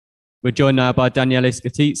We're joined now by Daniele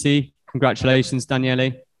Scatizzi. Congratulations,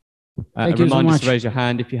 Daniele. Thank you so much. To raise your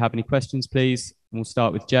hand if you have any questions, please. And we'll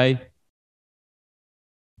start with Jay.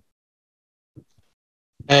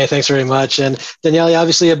 Hey, thanks very much. And Daniele,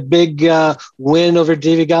 obviously a big win over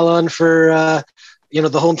Davy Gallon for the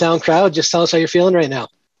hometown crowd. Just tell us how you're feeling right now.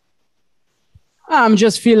 I'm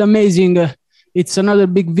just feel amazing. It's another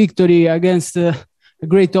big victory against a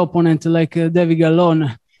great opponent like Davy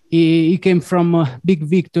Gallon. He came from a big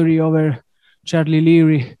victory over Charlie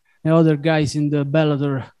Leary and other guys in the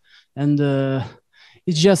Bellator. And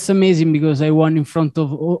it's just amazing because I won in front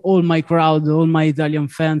of all my crowd, all my Italian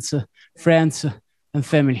fans, friends, and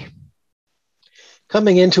family.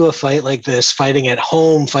 Coming into a fight like this, fighting at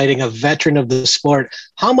home, fighting a veteran of the sport,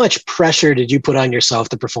 how much pressure did you put on yourself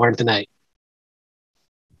to perform tonight?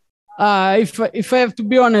 If I have to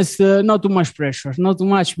be honest, not too much pressure, not too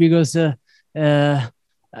much because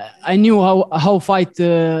I knew how fight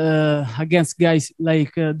against guys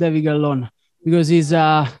like Davy Gallon because he's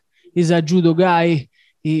a judo guy.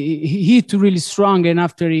 He hit really strong, and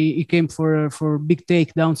after he came for big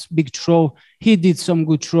takedowns, big throw, he did some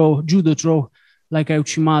good judo throw, like a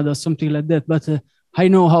Uchimada, something like that. But I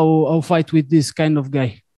know how fight with this kind of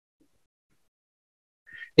guy.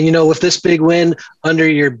 And, with this big win under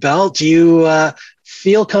your belt, do you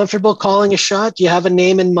feel comfortable calling a shot? Do you have a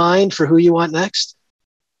name in mind for who you want next?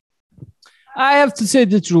 I have to say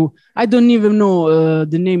the truth. I don't even know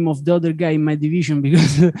the name of the other guy in my division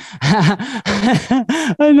because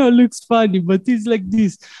I know it looks funny, but it's like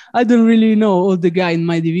this. I don't really know all the guy in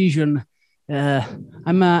my division.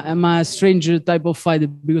 I'm a stranger type of fighter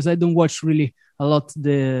because I don't watch really a lot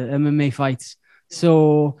the MMA fights.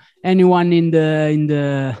 So anyone in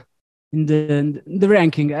the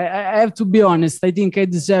ranking, I have to be honest. I think I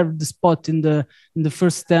deserve the spot in the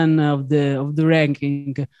first 10 of the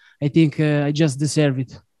ranking. I think I just deserve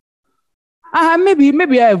it.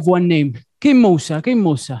 Maybe I have one name. Kim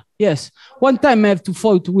Mosa. Yes. One time I have to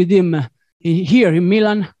fight with him here in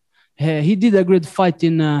Milan. He did a great fight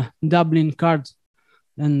in Dublin card.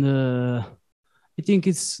 And I think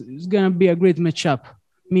it's going to be a great matchup,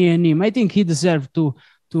 me and him. I think he deserved to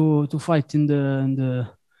fight in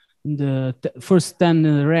the first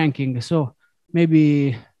 10 ranking. So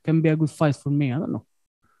maybe can be a good fight for me. I don't know.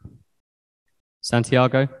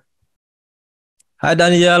 Santiago. Hi,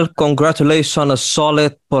 Danielle. Congratulations on a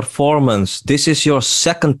solid performance. This is your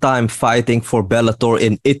second time fighting for Bellator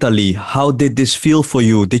in Italy. How did this feel for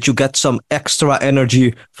you? Did you get some extra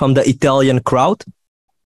energy from the Italian crowd?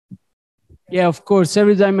 Yeah, of course.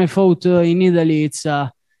 Every time I fought in Italy, it's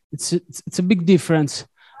a big difference.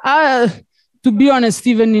 To be honest,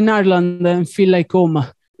 even in Ireland, I feel like home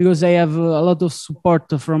because I have a lot of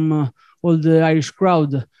support from all the Irish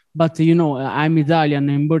crowd. But I'm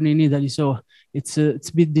Italian. I'm born in Italy, so it's a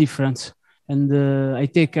bit different, and I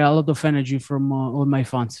take a lot of energy from all my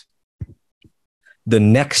fans. The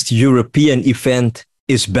next European event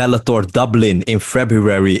is Bellator Dublin in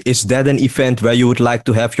February. Is that an event where you would like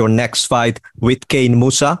to have your next fight with Kane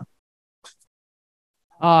Moussa?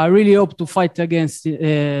 I really hope to fight against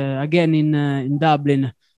again in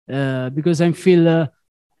Dublin because I feel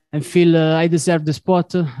I deserve the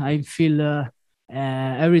spot. I feel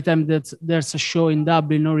every time that there's a show in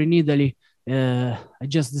Dublin or in Italy, I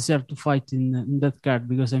just deserve to fight in that card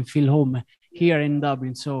because I feel home here in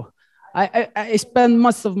Dublin. So I spend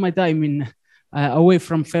most of my time in away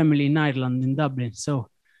from family in Ireland, in Dublin. So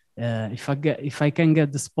if I can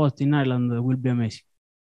get the spot in Ireland, it will be amazing.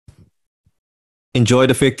 Enjoy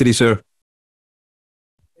the victory, sir.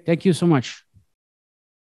 Thank you so much.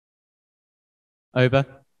 Over.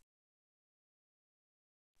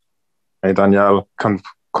 Hey, Danielle.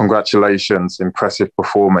 Congratulations. Impressive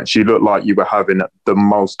performance. You look like you were having the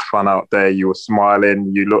most fun out there. You were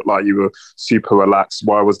smiling. You looked like you were super relaxed.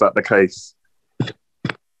 Why was that the case?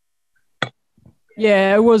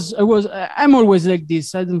 Yeah, I'm always like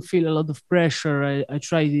this. I don't feel a lot of pressure. I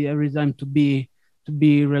try every time to be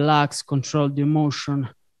relaxed, control the emotion.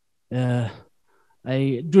 During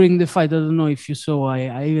the fight, I don't know if you saw,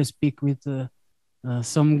 I even speak with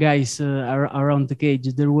some guys around the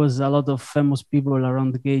cage. There was a lot of famous people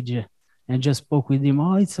around the cage, and just spoke with him.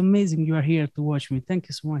 Oh, it's amazing you are here to watch me. Thank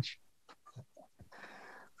you so much.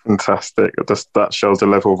 Fantastic. That shows the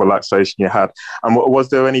level of relaxation you had. And was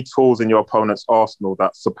there any tools in your opponent's arsenal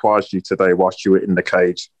that surprised you today whilst you were in the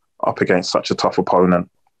cage up against such a tough opponent?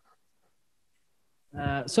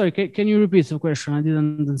 Sorry, can you repeat the question? I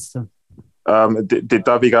didn't understand. Did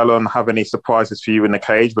Davy Gallon have any surprises for you in the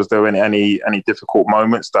cage? Was there any difficult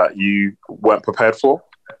moments that you weren't prepared for?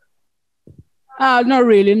 Not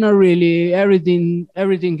really, not really. Everything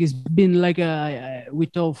has been like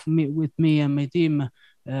with me and my team.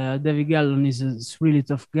 Davy Gallon is a really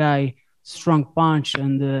tough guy, strong punch,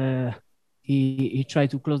 and he tried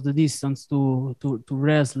to close the distance to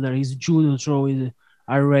wrestler. His judo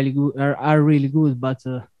are really good, are really good, but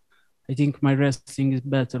I think my wrestling is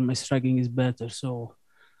better, my striking is better. So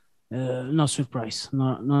no surprise,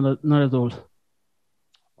 not at all.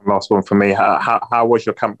 Last one for me. How was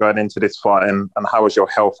your camp going into this fight, and how was your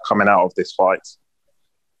health coming out of this fight?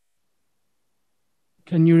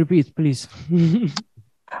 Can you repeat, please?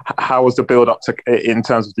 How was the build up to in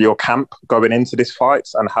terms of your camp going into this fight,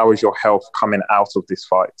 and how was your health coming out of this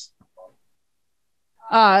fight?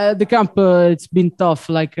 The camp it's been tough,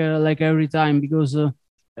 like every time, because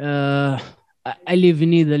I live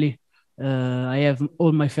in Italy. I have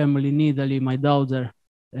all my family in Italy, my daughter.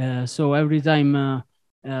 So every time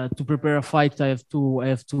to prepare a fight, I have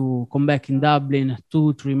to come back in Dublin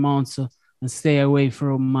 2-3 months and stay away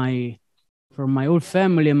from my whole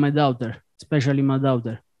family and my daughter, especially my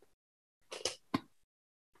daughter.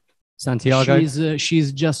 Santiago.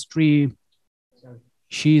 She's just three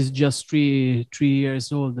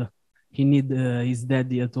years old. He need his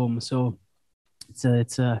daddy at home, so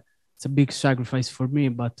it's a big sacrifice for me,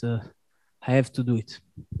 but I have to do it.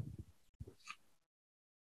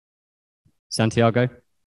 Santiago.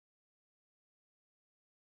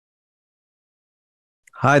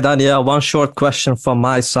 Hi, Daniel. One short question from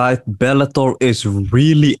my side. Bellator is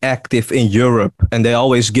really active in Europe, and they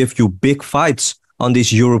always give you big fights on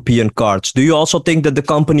these European cards. Do you also think that the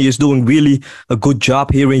company is doing really a good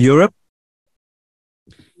job here in Europe?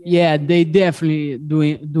 Yeah, they definitely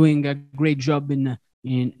doing a great job in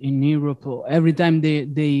Europe. Every time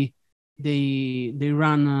they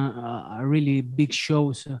run a really big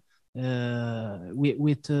shows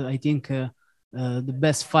with I think the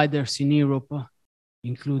best fighters in Europe.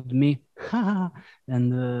 Include me.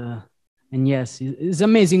 And yes, it's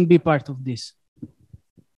amazing to be part of this.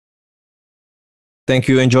 Thank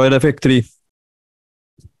you. Enjoy the victory.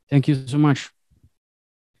 Thank you so much.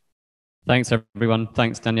 Thanks, everyone.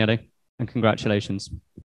 Thanks, Daniele, and congratulations.